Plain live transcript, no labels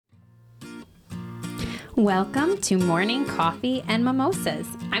Welcome to Morning Coffee and Mimosas.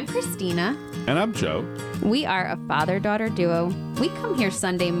 I'm Christina. And I'm Joe. We are a father-daughter duo. We come here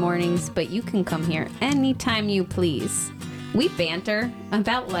Sunday mornings, but you can come here anytime you please. We banter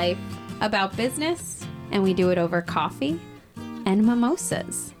about life, about business, and we do it over coffee and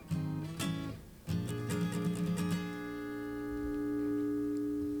mimosas.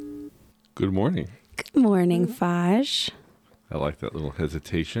 Good morning. Good morning, Faj. I like that little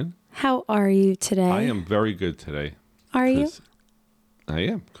hesitation. How are you today? I am very good today. Are you? I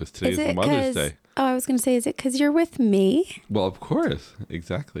am, because today is Mother's Day. Oh, I was going to say, is it because you're with me? Well, of course.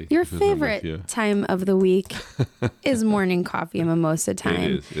 Exactly. Your favorite time of the week is morning coffee and mimosa time.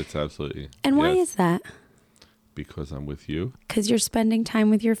 It is. It's absolutely. And why is that? Because I'm with you. Because you're spending time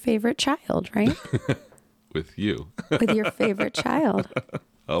with your favorite child, right? With you. With your favorite child.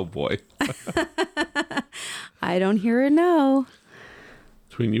 Oh, boy. I don't hear a no.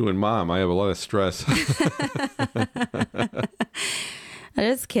 Between you and Mom, I have a lot of stress.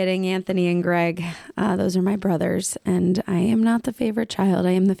 Just kidding, Anthony and Greg. Those are my brothers, and I am not the favorite child.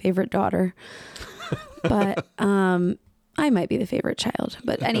 I am the favorite daughter. But I might be the favorite child.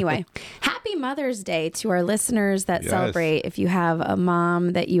 But anyway, happy Mother's Day to our listeners that celebrate. If you have a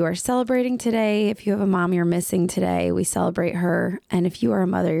mom that you are celebrating today, if you have a mom you're missing today, we celebrate her. And if you are a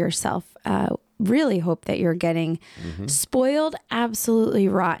mother yourself, really hope that you're getting spoiled absolutely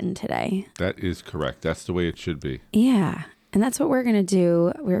rotten today. That is correct. That's the way it should be. Yeah. And that's what we're going to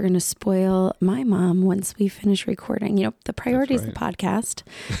do. We're going to spoil my mom once we finish recording. You know, the priority is the podcast.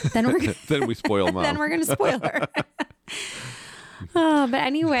 Then we're gonna, then we spoil Mom. Then we're going to spoil her. But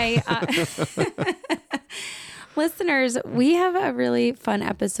anyway, listeners, we have a really fun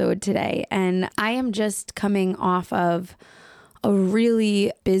episode today. And I am just coming off of a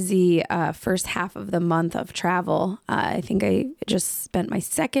really busy first half of the month of travel. I think I just spent my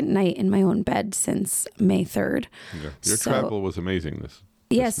second night in my own bed since May 3rd. Yeah. Your travel was amazing this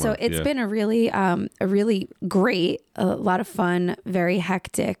so month. It's been a really great, a lot of fun, very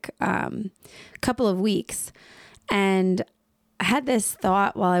hectic couple of weeks. And I had this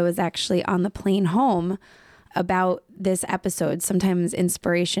thought while I was actually on the plane home about this episode. Sometimes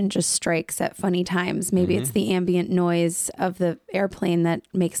inspiration just strikes at funny times. Maybe it's the ambient noise of the airplane that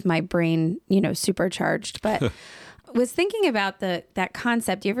makes my brain, supercharged. But was thinking about that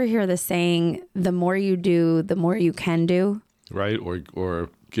concept. You ever hear the saying, the more you do, the more you can do? Right. Or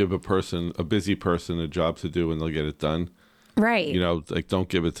give a busy person a job to do and they'll get it done. Right. Don't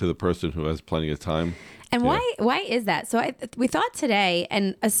give it to the person who has plenty of time. And why is that? So we thought today,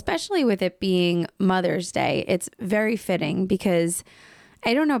 and especially with it being Mother's Day, it's very fitting because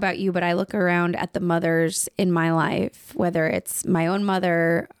I don't know about you, but I look around at the mothers in my life, whether it's my own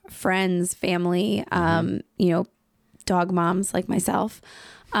mother, friends, family, dog moms like myself.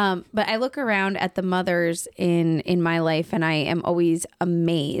 But I look around at the mothers in my life, and I am always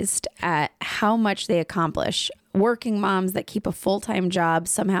amazed at how much they accomplish. Working moms that keep a full-time job,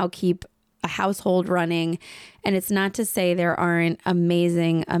 somehow keep a household running. And it's not to say there aren't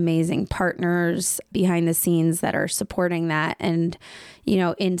amazing partners behind the scenes that are supporting that. And,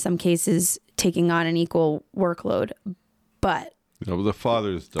 in some cases taking on an equal workload. But the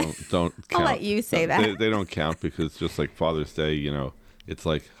fathers don't count. I'll let you say that. They don't count because just like Father's Day, it's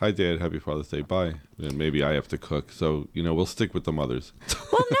like, hi, Dad, happy Father's Day, bye. And maybe I have to cook. So, we'll stick with the mothers.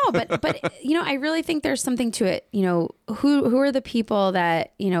 Well, no, but I really think there's something to it. Who are the people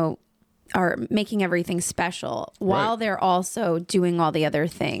that, are making everything special while they're also doing all the other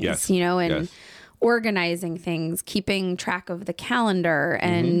things, organizing things, keeping track of the calendar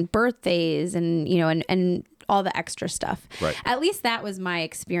and birthdays and, and all the extra stuff. Right. At least that was my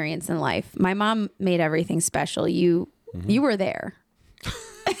experience in life. My mom made everything special. You were there.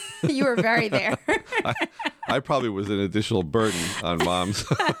 You were very there. I probably was an additional burden on moms.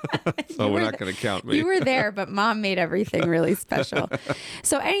 So we're not going to count me. You were there, but Mom made everything really special.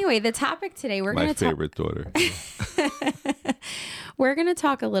 So anyway, the topic today, we're going to talk. My favorite daughter. We're going to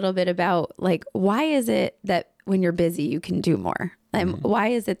talk a little bit about why is it that when you're busy, you can do more? And why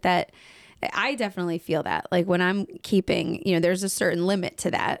is it that I definitely feel that when I'm keeping, there's a certain limit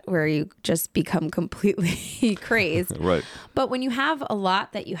to that where you just become completely crazed. Right. But when you have a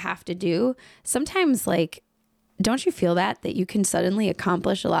lot that you have to do, sometimes don't you feel that you can suddenly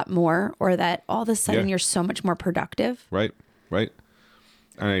accomplish a lot more, or that all of a sudden you're so much more productive? Right. And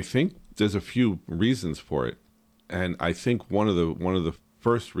I think there's a few reasons for it. And I think one of the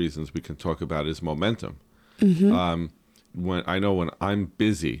first reasons we can talk about is momentum. When I'm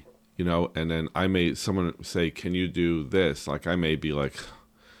busy, and then someone say, can you do this? I may be like,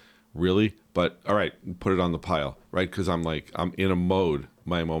 really? But all right, put it on the pile, right? Because I'm in a mode,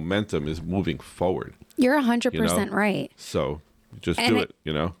 my momentum is moving forward. You're 100% right. So just do it,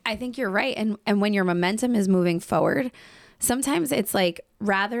 I think you're right. And when your momentum is moving forward, sometimes it's like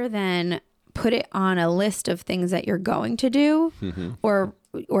rather than put it on a list of things that you're going to do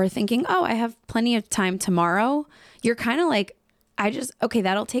or thinking, oh, I have plenty of time tomorrow. You're kind of like, okay,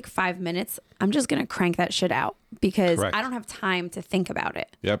 that'll take 5 minutes. I'm just going to crank that shit out because Correct. I don't have time to think about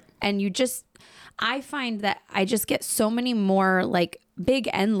it. Yep. And I find that I just get so many more like big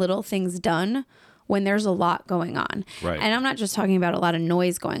and little things done when there's a lot going on. Right. And I'm not just talking about a lot of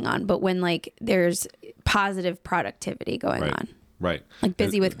noise going on, but when like there's positive productivity going on. Right. Like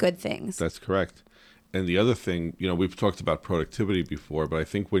busy with good things. That's correct. And the other thing, we've talked about productivity before, but I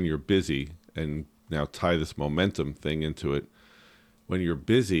think when you're busy, and now tie this momentum thing into it, when you're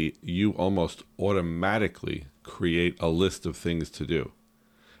busy, you almost automatically create a list of things to do.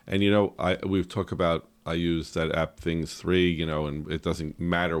 And, we've talked about, I use that app Things 3, and it doesn't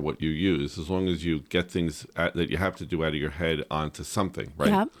matter what you use, as long as you get things that you have to do out of your head onto something, right?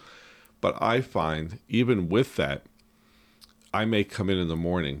 Yep. But I find, even with that, I may come in the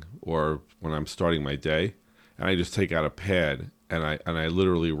morning or when I'm starting my day, and I just take out a pad and I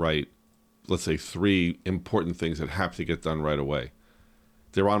literally write, let's say, 3 important things that have to get done right away.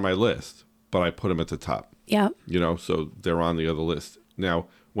 They're on my list, but I put them at the top. Yeah. So they're on the other list. Now,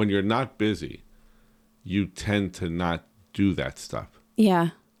 when you're not busy, you tend to not do that stuff. Yeah.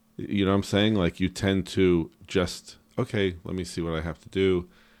 You know what I'm saying? Like you tend to just, okay, let me see what I have to do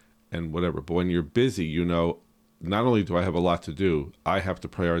and whatever. But when you're busy, not only do I have a lot to do, I have to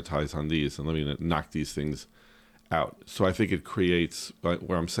prioritize on these and let me knock these things out. So I think it creates, what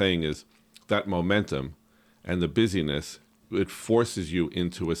I'm saying is that momentum and the busyness, it forces you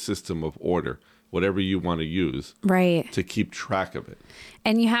into a system of order, whatever you want to use, right, to keep track of it.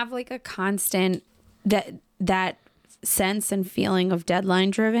 And you have like a constant, that sense and feeling of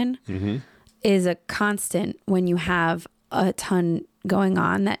deadline driven is a constant when you have a ton going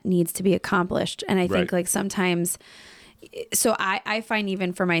on that needs to be accomplished. And I think like sometimes, so I find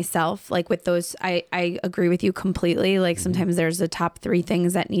even for myself, like with those, I agree with you completely. Like sometimes there's the top 3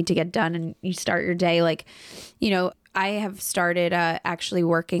 things that need to get done and you start your day. Like, I have started actually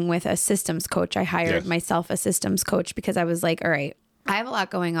working with a systems coach. I hired myself a systems coach because I was like, all right, I have a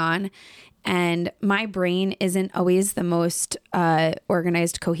lot going on and my brain isn't always the most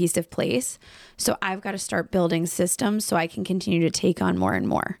organized, cohesive place. So I've got to start building systems so I can continue to take on more and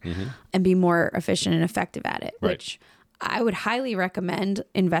more and be more efficient and effective at it, which I would highly recommend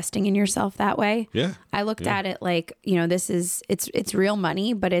investing in yourself that way. Yeah. I looked at it like, it's real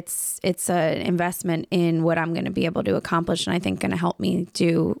money, but it's an investment in what I'm going to be able to accomplish. And I think going to help me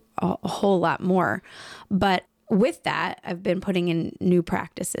do a whole lot more. But with that, I've been putting in new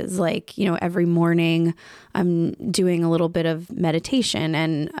practices. Like, every morning I'm doing a little bit of meditation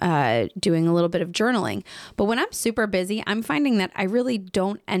and doing a little bit of journaling. But when I'm super busy, I'm finding that I really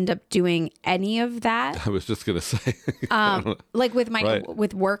don't end up doing any of that. I was just going to say. Like with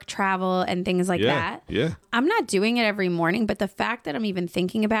with work travel and things like that. Yeah. I'm not doing it every morning, but the fact that I'm even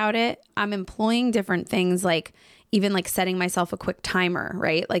thinking about it, I'm employing different things, like even like setting myself a quick timer,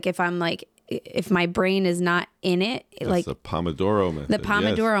 right? Like if my brain is not in it, That's like the Pomodoro method. The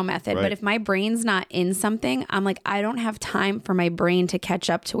Pomodoro method. Right. But if my brain's not in something, I'm like, I don't have time for my brain to catch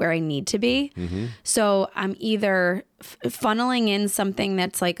up to where I need to be. So I'm either funneling in something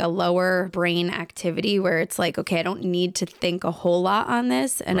that's like a lower brain activity where it's like, okay, I don't need to think a whole lot on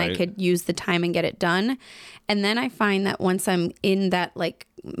this and I could use the time and get it done. And then I find that once I'm in that like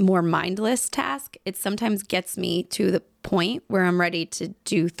more mindless task, it sometimes gets me to the point where I'm ready to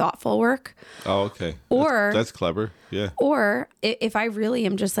do thoughtful work. Oh, okay. Or that's clever. Yeah. Or if I really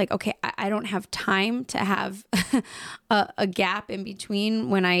am just like, okay, I don't have time to have a gap in between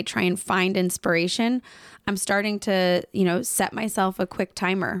when I try and find inspiration, I'm starting to, set myself a quick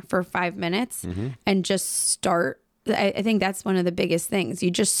timer for 5 minutes and just start. I think that's one of the biggest things.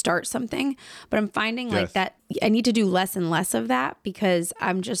 You just start something, but I'm finding like that I need to do less and less of that because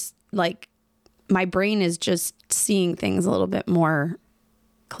I'm just like, my brain is just seeing things a little bit more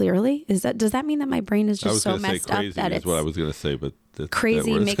clearly. Does that mean that my brain is just so messed up that it's what I was going to say, but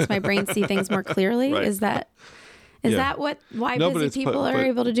crazy makes my brain see things more clearly? Right. Is that why busy people are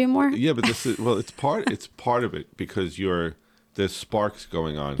able to do more? Yeah, but this is it's part of it because there's sparks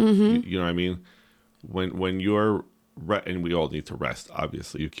going on. You know what I mean? When you're and we all need to rest.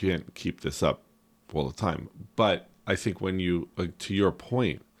 Obviously, you can't keep this up all the time. But I think when you, to your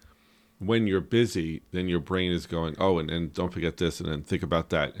point, when you're busy, then your brain is going, oh, and don't forget this, and then think about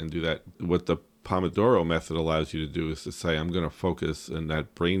that, and do that. What the Pomodoro method allows you to do is to say, I'm going to focus, and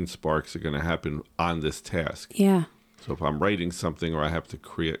that brain sparks are going to happen on this task. Yeah. So if I'm writing something or I have to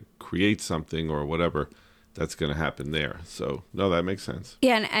create something or whatever, that's going to happen there. So no, that makes sense.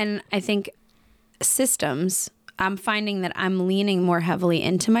 Yeah, and I think systems, I'm finding that I'm leaning more heavily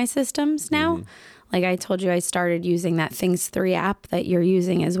into my systems now. Like I told you, I started using that Things 3 app that you're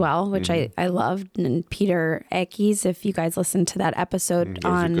using as well, which I loved. And Peter Eckes, if you guys listened to that episode That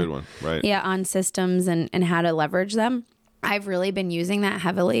was a good one, right? Yeah, on systems and how to leverage them. I've really been using that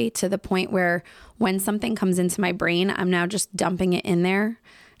heavily to the point where when something comes into my brain, I'm now just dumping it in there.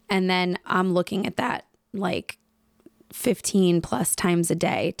 And then I'm looking at that like 15 plus times a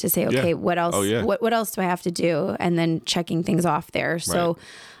day to say, okay, what else, what else do I have to do? And then checking things off there. So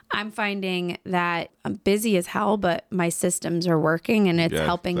I'm finding that I'm busy as hell, but my systems are working and it's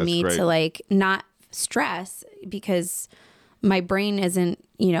helping me to like not stress because my brain isn't,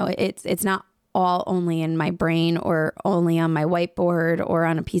 it's not all only in my brain or only on my whiteboard or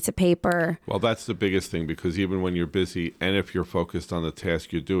on a piece of paper. Well, that's the biggest thing, because even when you're busy and if you're focused on the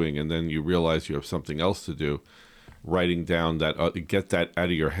task you're doing and then you realize you have something else to do, writing down that, get that out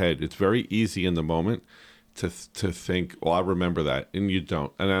of your head. It's very easy in the moment to think, well, I'll remember that. And you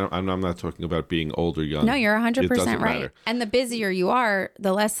don't. And I'm not talking about being old or young. No, you're 100% right. Matter. And the busier you are,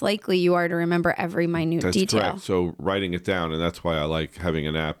 the less likely you are to remember every minute detail. That's correct. So writing it down, and that's why I like having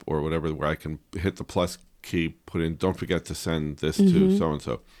an app or whatever where I can hit the plus key, put in, don't forget to send this to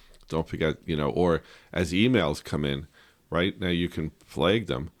so-and-so. Don't forget, or as emails come in, right? Now you can flag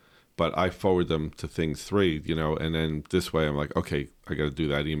them, but I forward them to Things 3, and then this way I'm like, okay, I got to do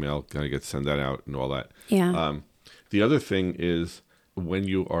that email, got to send that out and all that. Yeah. The other thing is when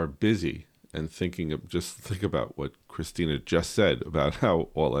you are busy and just think about what Christina just said about how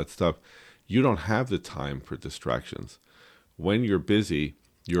all that stuff, you don't have the time for distractions. When you're busy,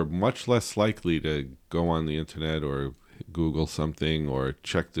 you're much less likely to go on the internet or Google something or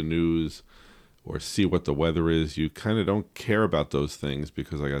check the news or see what the weather is. You kind of don't care about those things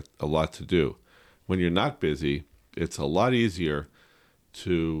because I got a lot to do. When you're not busy, it's a lot easier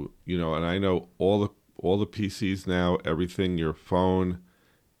to, and I know all the PCs now, everything, your phone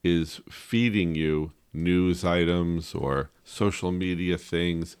is feeding you news items or social media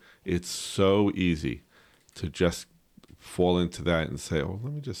things. It's so easy to just fall into that and say, oh,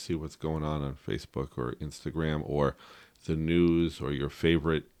 let me just see what's going on Facebook or Instagram or the news or your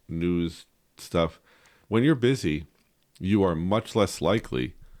favorite news stuff. When you're busy, you are much less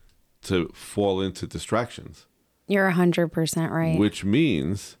likely to fall into distractions. You're 100% right. Which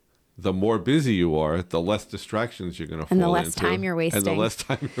means the more busy you are, the less distractions you're going to fall into. And the less time you're wasting. And the less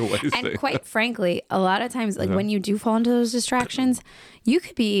time you're wasting. And quite frankly, a lot of times, like when you do fall into those distractions, you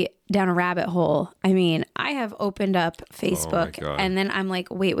could be down a rabbit hole. I mean, I have opened up Facebook and then I'm like,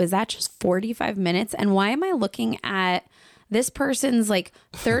 wait, was that just 45 minutes? And why am I looking at this person's like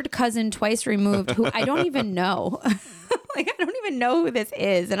third cousin twice removed who I don't even know? Like, I don't even know who this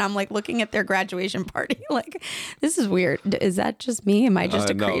is. And I'm like looking at their graduation party. Like, this is weird. Is that just me? Am I just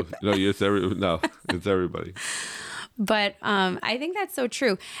a creep? No, it's everybody. But I think that's so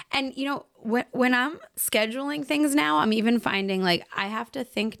true. And, when I'm scheduling things now, I'm even finding like I have to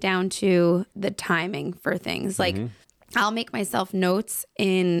think down to the timing for things. Like I'll make myself notes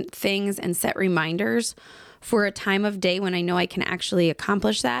in things and set reminders for a time of day when I know I can actually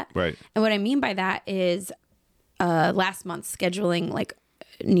accomplish that. Right. And what I mean by that is last month scheduling, like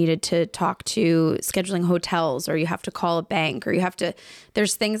needed to talk to scheduling hotels, or you have to call a bank, or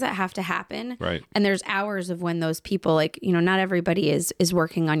there's things that have to happen. Right. And there's hours of when those people, like, not everybody is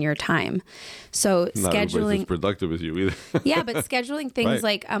working on your time. So not scheduling as productive as you either. Yeah. But scheduling things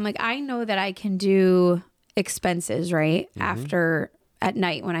like, I'm like, I know that I can do expenses right after at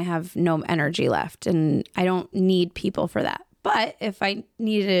night when I have no energy left, and I don't need people for that. But if I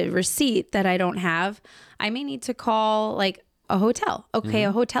need a receipt that I don't have, I may need to call like a hotel. Okay,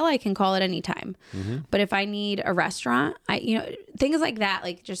 a hotel I can call at any time. But if I need a restaurant, things like that,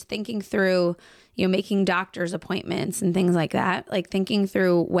 like just thinking through, making doctor's appointments and things like that, like thinking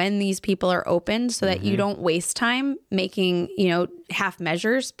through when these people are open so that you don't waste time making, half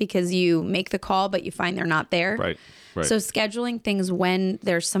measures because you make the call, but you find they're not there. Right. Right. So scheduling things when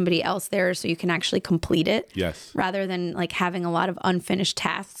there's somebody else there so you can actually complete it. Yes. Rather than like having a lot of unfinished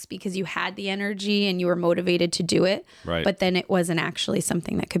tasks because you had the energy and you were motivated to do it. Right. But then it wasn't actually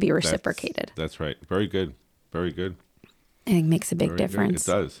something that could be reciprocated. That's right. Very good. Very good. I think it makes a big difference.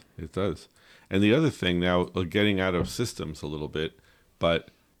 It does. It does. And the other thing now, getting out of systems a little bit, and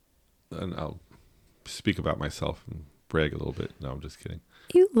I'll speak about myself and brag a little bit. No, I'm just kidding.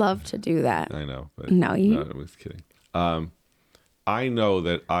 You love to do that. I know. But no, I was kidding. I know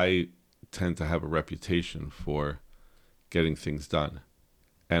that I tend to have a reputation for getting things done,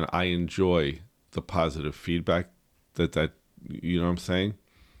 and I enjoy the positive feedback that you know what I'm saying?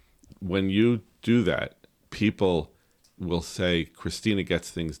 When you do that, people will say, Christina gets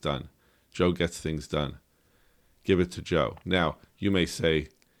things done. Joe gets things done. Give it to Joe. Now, you may say,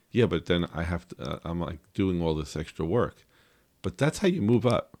 yeah, but then I have to, I'm like doing all this extra work. But that's how you move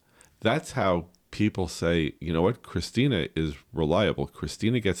up. That's how people say, you know what, Christina is reliable.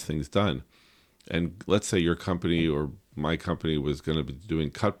 Christina gets things done. And let's say your company or my company was going to be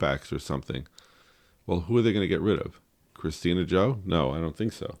doing cutbacks or something. Well, who are they going to get rid of? Christina, Joe? No, I don't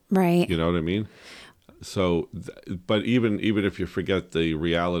think so. Right. You know what I mean? So, but even if you forget the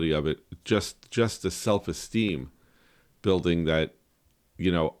reality of it, just the self-esteem building that,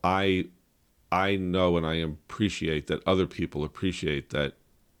 you know, I know and I appreciate that other people appreciate that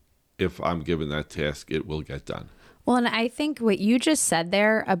if I'm given that task, it will get done. Well, and I think what you just said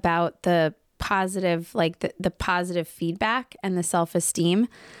there about the positive, like the positive feedback and the self-esteem,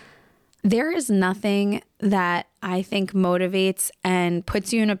 there is nothing that I think motivates and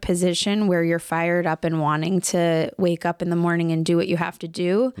puts you in a position where you're fired up and wanting to wake up in the morning and do what you have to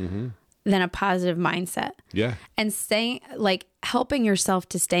do than a positive mindset. Yeah. And staying, like helping yourself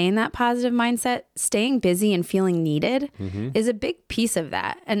to stay in that positive mindset, staying busy and feeling needed is a big piece of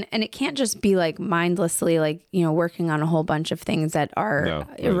that. And it can't just be like mindlessly, like, you know, working on a whole bunch of things that are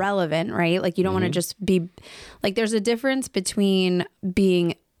irrelevant, right? Like you don't want to just be like, there's a difference between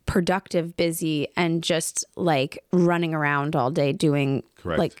being productive busy and just like running around all day doing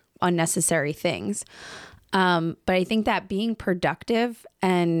like unnecessary things. But I think that being productive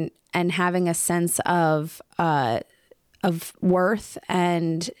and having a sense of worth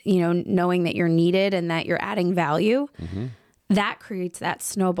and, you know, knowing that you're needed and that you're adding value, that creates that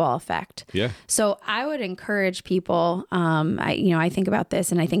snowball effect. Yeah. So I would encourage people, I think about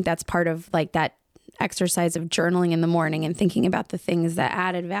this and I think that's part of like that exercise of journaling in the morning and thinking about the things that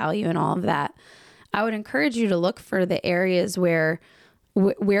added value and all of that. I would encourage you to look for the areas where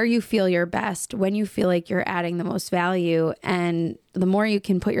you feel your best, when you feel like you're adding the most value. And the more you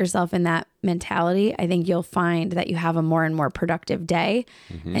can put yourself in that mentality, I think you'll find that you have a more and more productive day.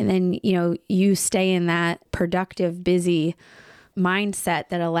 And then, you know, you stay in that productive, busy mindset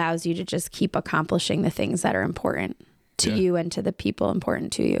that allows you to just keep accomplishing the things that are important to you and to the people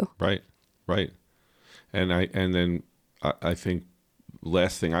important to you. Right. And then I think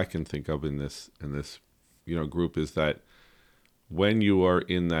last thing I can think of in this, you know, group is that when you are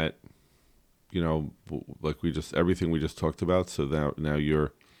in that, you know, like everything we just talked about. So now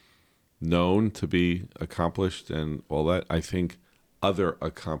you're known to be accomplished and all that. I think other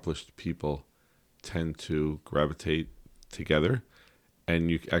accomplished people tend to gravitate together,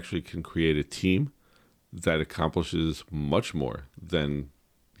 and you actually can create a team that accomplishes much more than,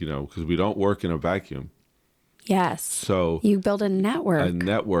 you know, because we don't work in a vacuum. Yes. So you build a network. A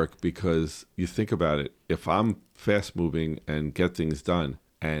network, because you think about it. If I'm fast moving and get things done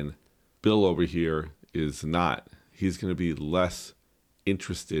and Bill over here is not, he's going to be less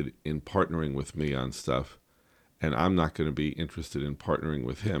interested in partnering with me on stuff. And I'm not going to be interested in partnering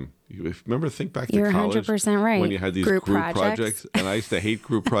with him. Remember, think back to college. You're 100% right. When you had these group projects. And I used to hate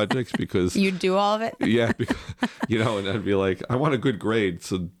group projects because... You do all of it? Yeah. Because, you know, and I'd be like, I want a good grade.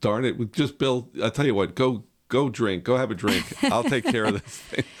 So darn it, just Bill, I'll tell you what, go drink, go have a drink. I'll take care of this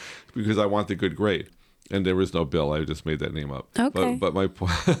thing because I want the good grade. And there was no Bill. I just made that name up. Okay. But my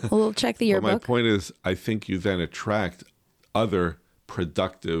point... We'll check the yearbook. My point is, I think you then attract other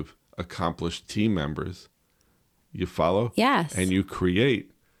productive, accomplished team members. You follow? Yes. And you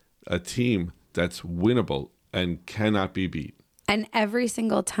create a team that's winnable and cannot be beat. And every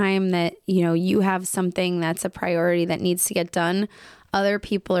single time that, you know, you have something that's a priority that needs to get done, other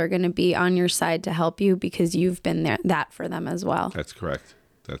people are going to be on your side to help you because you've been there, that for them as well. That's correct.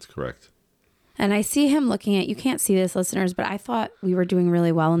 And I see him looking at, you can't see this, listeners, but I thought we were doing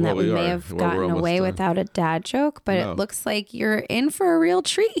really well and that we may have gotten away without a dad joke, but it looks like you're in for a real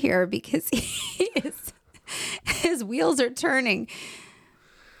treat here because his wheels are turning.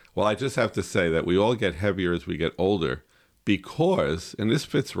 Well, I just have to say that we all get heavier as we get older because, and this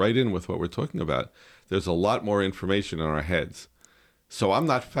fits right in with what we're talking about, there's a lot more information in our heads. So I'm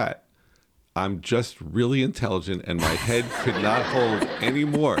not fat. I'm just really intelligent and my head could not hold any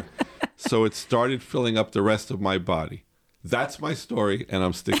more. So it started filling up the rest of my body. That's my story, and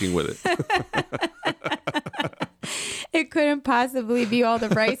I'm sticking with it. It couldn't possibly be all the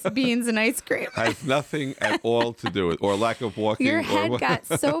rice, beans, and ice cream. Has nothing at all to do with, or lack of walking. Your head got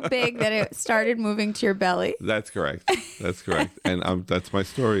so big that it started moving to your belly. That's correct. And that's my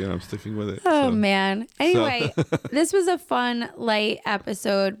story, and I'm sticking with it. Oh, man. Anyway, this was a fun, light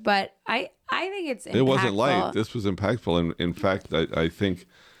episode, but I think it's impactful. It wasn't light. This was impactful. And in fact, I think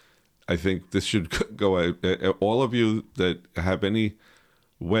I think this should go out. All of you that have any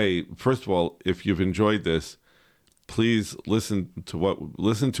way, first of all, if you've enjoyed this, please listen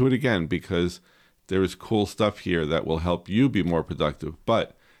to it again, because there is cool stuff here that will help you be more productive.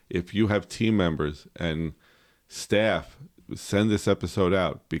 But if you have team members and staff, send this episode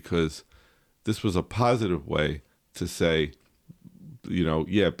out, because this was a positive way to say,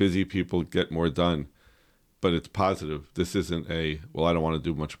 busy people get more done, but it's positive. This isn't I don't want to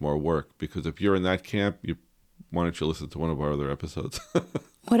do much more work, because if you're in that camp, why don't you listen to one of our other episodes?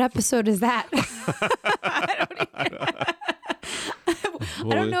 What episode is that?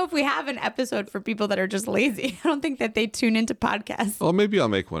 I don't know if we have an episode for people that are just lazy. I don't think that they tune into podcasts. Well, maybe I'll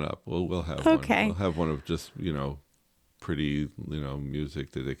make one up. We'll have okay. one. We'll have one of just, pretty,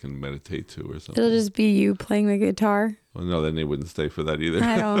 music that they can meditate to or something. It'll just be you playing the guitar. Well, no, then they wouldn't stay for that either.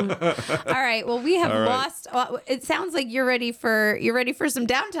 I don't. All right. Well, we have lost. It sounds like you're ready for some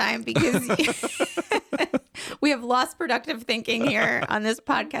downtime, because we have lost productive thinking here on this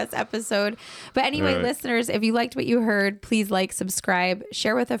podcast episode. But anyway, listeners, if you liked what you heard, please like, subscribe,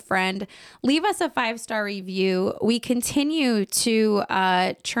 share with a friend, leave us a 5-star review. We continue to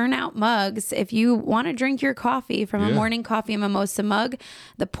churn out mugs. If you want to drink your coffee from a morning coffee mimosa mug,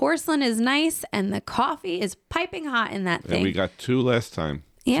 the porcelain is nice and the coffee is piping hot in that thing. And we got 2 last time.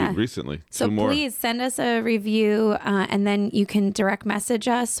 Yeah. 2 recently. So 2 more. Please send us a review, and then you can direct message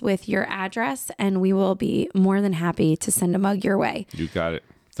us with your address, and we will be more than happy to send a mug your way. You got it.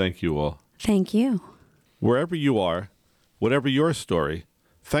 Thank you all. Thank you. Wherever you are, whatever your story,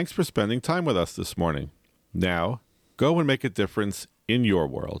 thanks for spending time with us this morning. Now, go and make a difference in your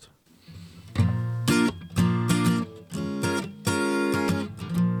world.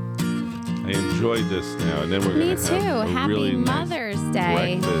 I enjoyed this now, and then we're going to have a Happy really Mother's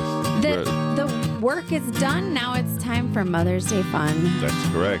Day. breakfast. The work is done. Now it's time for Mother's Day fun. That's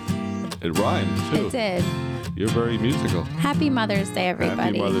correct. It rhymed, too. It did. You're very musical. Happy Mother's Day,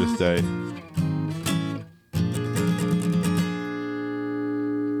 everybody. Happy Mother's Day.